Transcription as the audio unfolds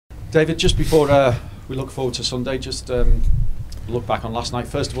David, just before we look forward to Sunday, just look back on last night.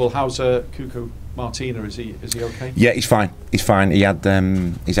 First of all, how's Cuco Martina? Is he okay? Yeah, he's fine. He's fine. He had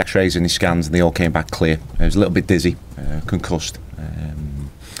his X-rays and his scans, and they all came back clear. He was a little bit dizzy, concussed, and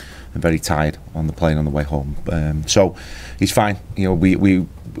very tired on the plane on the way home. So he's fine. You know, we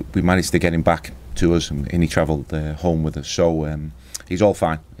managed to get him back to us, and he travelled home with us. So he's all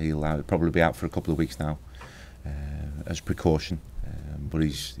fine. He'll probably be out for a couple of weeks now, as precaution. But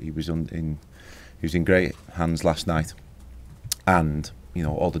he was in great hands last night, and you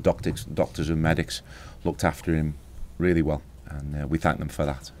know, all the doctors and medics looked after him really well, and we thank them for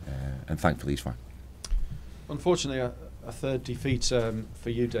that. And thankfully, he's fine. Unfortunately, a third defeat for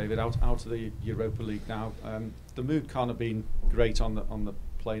you, David, out of the Europa League now. The mood can't have been great on the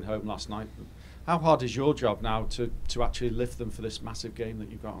plane home last night. How hard is your job now to actually lift them for this massive game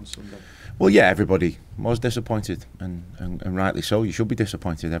that you've got on Sunday? Well, yeah, everybody was disappointed, and rightly so. You should be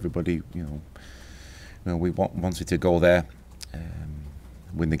disappointed. Everybody, you know, we wanted to go there,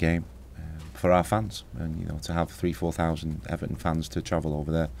 win the game for our fans, and you know, to have 3,000-4,000 Everton fans to travel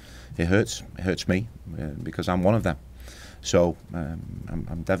over there, it hurts. It hurts me because I'm one of them. So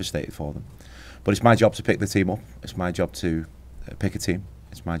I'm devastated for them. But it's my job to pick the team up. It's my job to pick a team.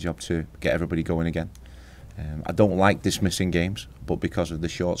 It's my job to get everybody going again. I don't like dismissing games, but because of the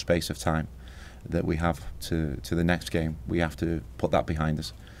short space of time that we have to the next game, we have to put that behind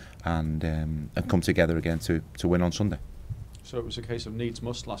us and come together again to win on Sunday. So it was a case of needs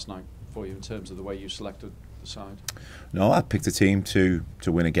must last night for you in terms of the way you selected the side? No, I picked a team to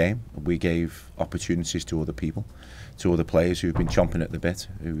win a game. We gave opportunities to other people, to other players who've been chomping at the bit,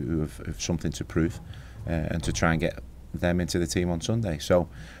 who have something to prove, and to try and get them into the team on Sunday. So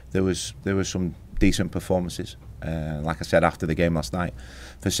there was some decent performances. Like I said after the game last night,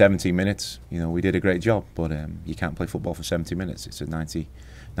 for 70 minutes, you know, we did a great job. But you can't play football for 70 minutes. It's a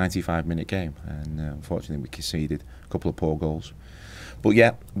 95-minute game, and unfortunately we conceded a couple of poor goals. But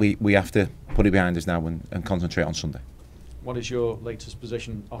yeah, we have to put it behind us now and concentrate on Sunday. What is your latest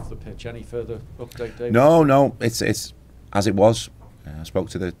position off the pitch? Any further update, David? No, it's as it was. I spoke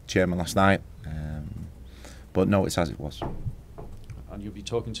to the chairman last night. But no, it's as it was. And you'll be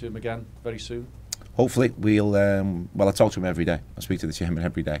talking to him again very soon? Hopefully. We'll. Well, I talk to him every day. I speak to the chairman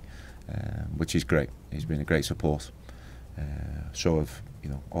every day, which is great. He's been a great support. So have, you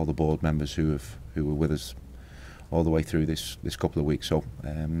know, all the board members who were with us all the way through this couple of weeks. So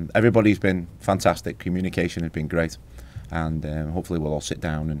everybody's been fantastic. Communication has been great, and hopefully we'll all sit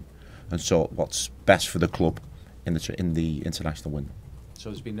down and sort what's best for the club in the international window. So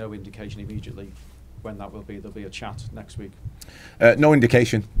there's been no indication immediately when that will be? There'll be a chat next week? No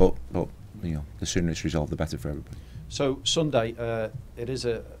indication, but you know, the sooner it's resolved, the better for everybody. So Sunday, it is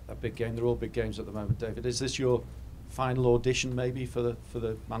a big game. They're all big games at the moment, David. Is this your final audition, maybe, for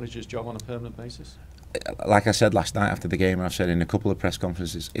the manager's job on a permanent basis? Like I said last night after the game, and I've said in a couple of press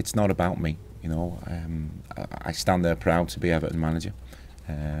conferences, it's not about me. You know, I stand there proud to be Everton manager,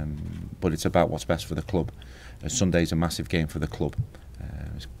 but it's about what's best for the club. Sunday's a massive game for the club.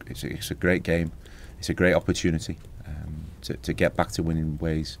 It's a great game. It's a great opportunity to get back to winning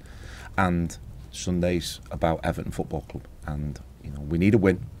ways, and Sunday's about Everton Football Club, and you know, we need a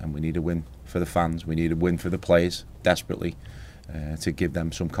win, and we need a win for the fans. We need a win for the players desperately to give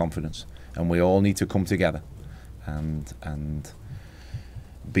them some confidence, and we all need to come together and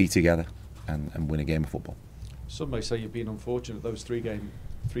be together and win a game of football. Some may say you've been unfortunate. Those three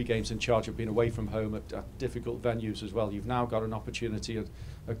games in charge have been away from home at difficult venues as well. You've now got an opportunity at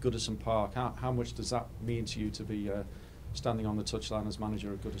Goodison Park. How much does that mean to you to be standing on the touchline as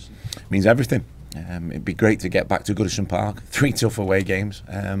manager at Goodison? It means everything. It'd be great to get back to Goodison Park. 3 tough away games,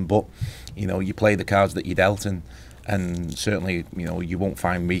 but you know, you play the cards that you dealt, and certainly, you know, you won't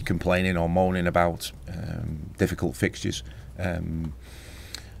find me complaining or moaning about difficult fixtures.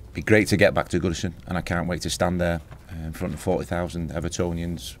 Be great to get back to Goodison, and I can't wait to stand there in front of 40,000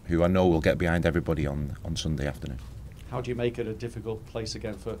 Evertonians who I know will get behind everybody on Sunday afternoon. How do you make it a difficult place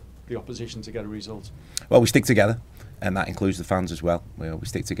again for the opposition to get a result? Well, we stick together, and that includes the fans as well. We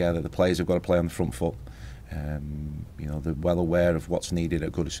stick together. The players have got to play on the front foot. You know, they're well aware of what's needed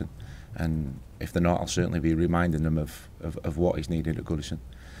at Goodison, and if they're not, I'll certainly be reminding them of what is needed at Goodison.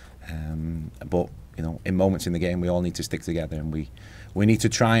 But you know, in moments in the game, we all need to stick together, and we need to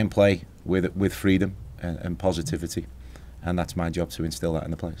try and play with freedom and positivity, and that's my job to instil that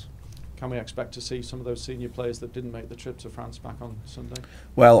in the players. Can we expect to see some of those senior players that didn't make the trip to France back on Sunday?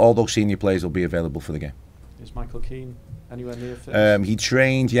 Well, all those senior players will be available for the game. Is Michael Keane anywhere near fit? He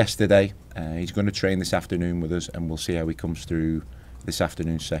trained yesterday. He's going to train this afternoon with us, and we'll see how he comes through this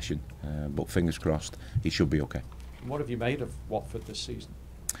afternoon's session. But fingers crossed, he should be okay. And what have you made of Watford this season?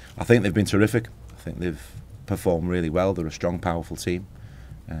 I think they've been terrific. I think they've performed really well. They're a strong, powerful team,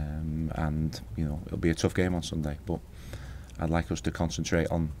 and you know it'll be a tough game on Sunday. But I'd like us to concentrate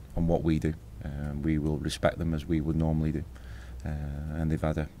on what we do. We will respect them as we would normally do, and they've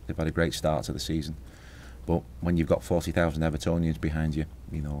had a great start to the season. But when you've got 40,000 Evertonians behind you,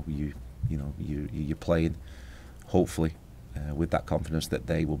 you're playing, hopefully, with that confidence that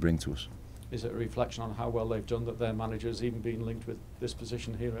they will bring to us. Is it a reflection on how well they've done that their manager's even been linked with this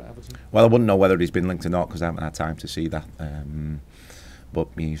position here at Everton? Well, I wouldn't know whether he's been linked or not because I haven't had time to see that.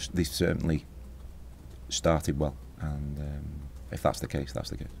 But they certainly started well, and if that's the case,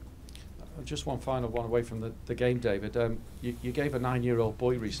 that's the case. Just one final one away from the game, David. You gave a 9-year-old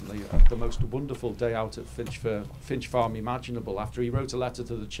boy recently the most wonderful day out at Finch Farm imaginable after he wrote a letter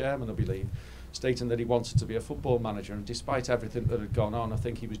to the chairman, I believe, stating that he wanted to be a football manager, and despite everything that had gone on, I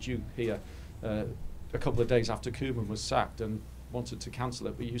think he was due here a couple of days after Koeman was sacked and wanted to cancel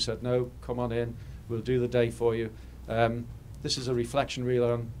it, but you said no, come on in, we'll do the day for you. This is a reflection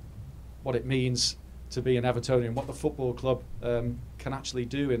really on what it means to be an Evertonian, what the football club can actually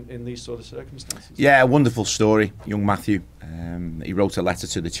do in these sort of circumstances. Yeah, a wonderful story. Young Matthew, he wrote a letter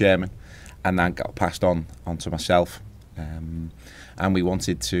to the chairman and that got passed on to myself, and he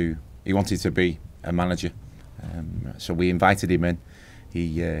wanted to be a manager, so we invited him in.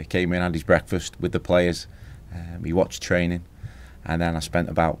 He came in, had his breakfast with the players, he watched training, and then I spent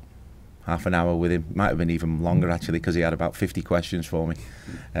about half an hour with him. Might have been even longer actually because he had about 50 questions for me,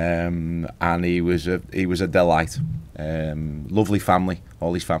 and he was a delight. Lovely family,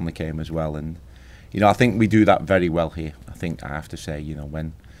 all his family came as well, and I think we do that very well here. I think I have to say,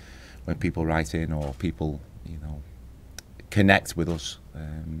 when people write in or people connect with us,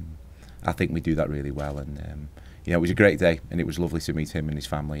 I think we do that really well, and it was a great day, and it was lovely to meet him and his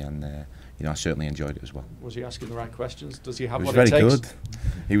family, and I certainly enjoyed it as well. Was he asking the right questions? Does he have what it takes? He was very good.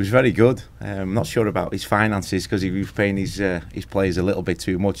 He was very good. I'm not sure about his finances because he was paying his players a little bit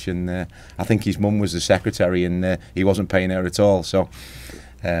too much, and I think his mum was the secretary, and he wasn't paying her at all. So,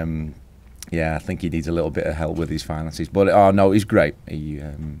 I think he needs a little bit of help with his finances. But no, he's great. He,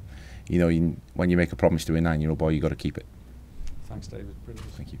 when you make a promise to a 9-year-old boy, you got to keep it. Thanks, David.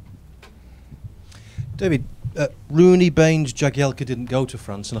 Brilliant. Thank you. David, Rooney, Baines, Jagielka didn't go to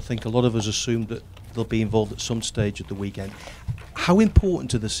France, and I think a lot of us assumed that they'll be involved at some stage at the weekend. How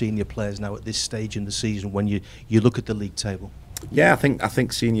important are the senior players now at this stage in the season when you look at the league table? Yeah, I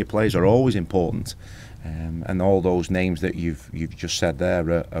think senior players are always important, and all those names that you've just said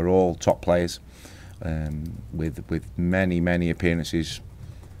there are all top players, with many appearances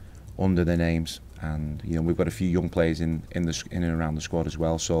under their names. And we've got a few young players in and around the squad as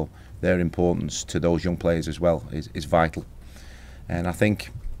well, so their importance to those young players as well is vital. And I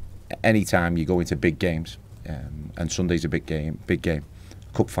think any time you go into big games, and Sunday's a big game,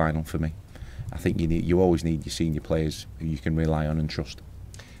 cup final for me, I think you always need your senior players who you can rely on and trust.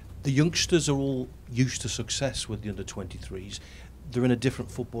 The youngsters are all used to success with the under-23s. They're in a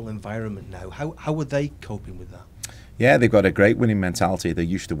different football environment now. How are they coping with that? Yeah, they've got a great winning mentality. They're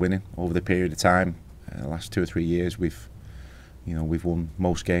used to winning over the period of time. The last 2 or 3 years, we've won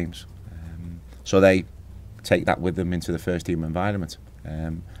most games, so they take that with them into the first team environment,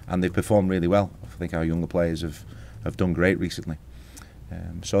 and they've performed really well. I think our younger players have done great recently,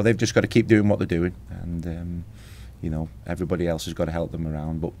 so they've just got to keep doing what they're doing, and everybody else has got to help them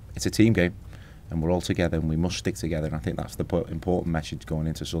around. But it's a team game, and we're all together, and we must stick together. And I think that's the important message going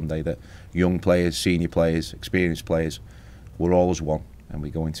into Sunday, that young players, senior players, experienced players, we're all as one, and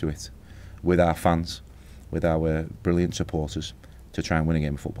we go into it with our fans, with our brilliant supporters, to try and win a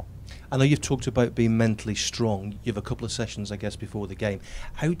game of football. I know you've talked about being mentally strong. You have a couple of sessions, I guess, before the game.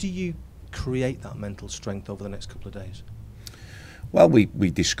 How do you create that mental strength over the next couple of days? Well, we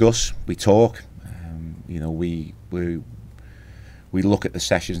discuss, we talk, we look at the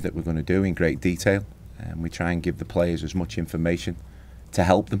sessions that we're going to do in great detail, and we try and give the players as much information to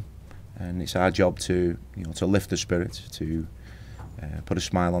help them. And it's our job to lift the spirits, to put a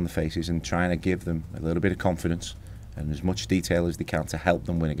smile on the faces, and trying to give them a little bit of confidence and as much detail as they can to help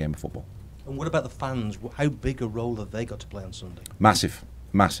them win a game of football. And what about the fans? How big a role have they got to play on Sunday? Massive.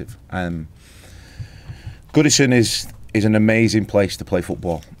 Goodison is an amazing place to play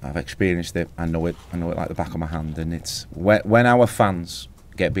football. I've experienced it. I know it like the back of my hand. And it's when our fans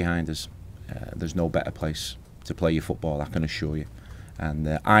get behind us, there's no better place to play your football, I can assure you.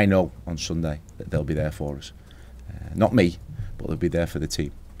 And I know on Sunday that they'll be there for us. Not me, but they'll be there for the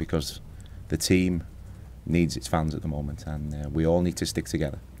team, because the team needs its fans at the moment, and we all need to stick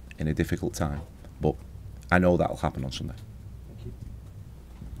together in a difficult time. But I know that'll happen on Sunday. Thank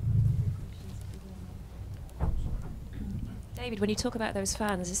you. David, when you talk about those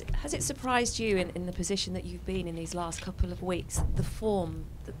fans, has it surprised you in the position that you've been in these last couple of weeks, the form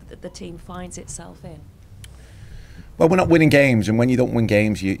that the team finds itself in? Well, we're not winning games, and when you don't win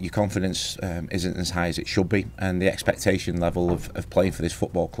games, your confidence isn't as high as it should be, and the expectation level of playing for this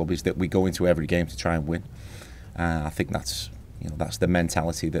football club is that we go into every game to try and win. I think that's the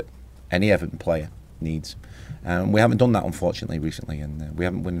mentality that any Everton player needs. We haven't done that, unfortunately, recently, and we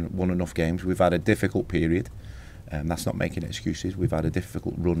haven't won enough games. We've had a difficult period. That's not making excuses. We've had a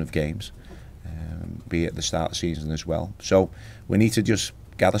difficult run of games, be it at the start of the season as well. So we need to just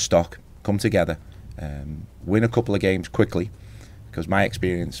gather stock, come together, win a couple of games quickly, because my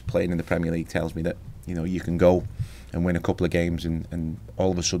experience playing in the Premier League tells me that you can go and win a couple of games and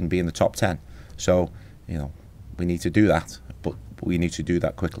all of a sudden be in the top 10. So we need to do that, but we need to do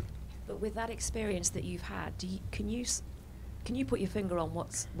that quickly. But with that experience that you've had, can you put your finger on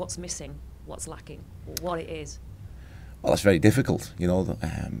what's missing, what's lacking, or what it is? Well, it's very difficult.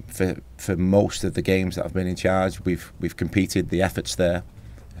 For most of the games that I've been in charge, we've competed. The effort's there.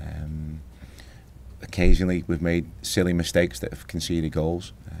 Occasionally, we've made silly mistakes that have conceded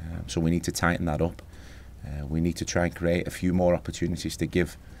goals. So we need to tighten that up. We need to try and create a few more opportunities to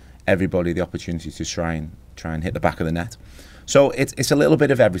give everybody the opportunity to try and hit the back of the net. So it's a little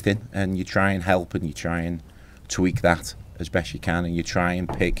bit of everything, and you try and help, and you try and tweak that as best you can, and you try and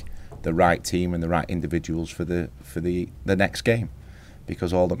pick the right team and the right individuals for the next game,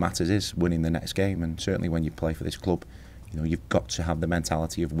 because all that matters is winning the next game. And certainly when you play for this club, you've got to have the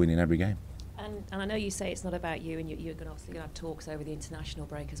mentality of winning every game. And I know you say it's not about you, and you're going to have talks over the international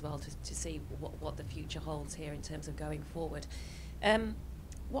break as well to see what the future holds here in terms of going forward.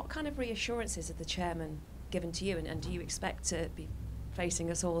 What kind of reassurances have the chairman given to you, and do you expect to be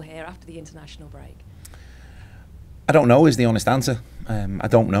facing us all here after the international break? I don't know is the honest answer. I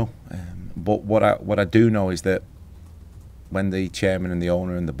don't know. But what I do know is that when the chairman and the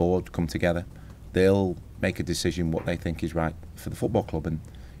owner and the board come together, they'll make a decision what they think is right for the football club, and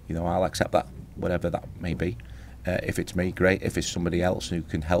I'll accept that, whatever that may be. If it's me, great. If it's somebody else who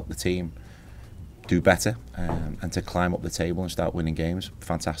can help the team do better and to climb up the table and start winning games,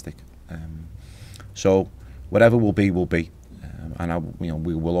 fantastic. So whatever will be, and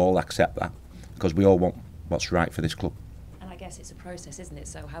we will all accept that, because we all want what's right for this club. And I guess it's a process, isn't it?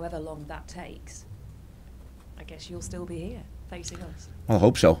 So however long that takes, I guess you'll still be here facing us. Well, I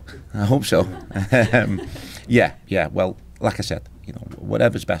hope so. Yeah. Well, like I said,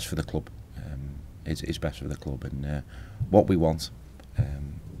 whatever's best for the club is best for the club, and what we want,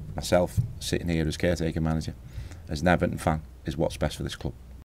 myself sitting here as caretaker manager, as an Everton fan, is what's best for this club.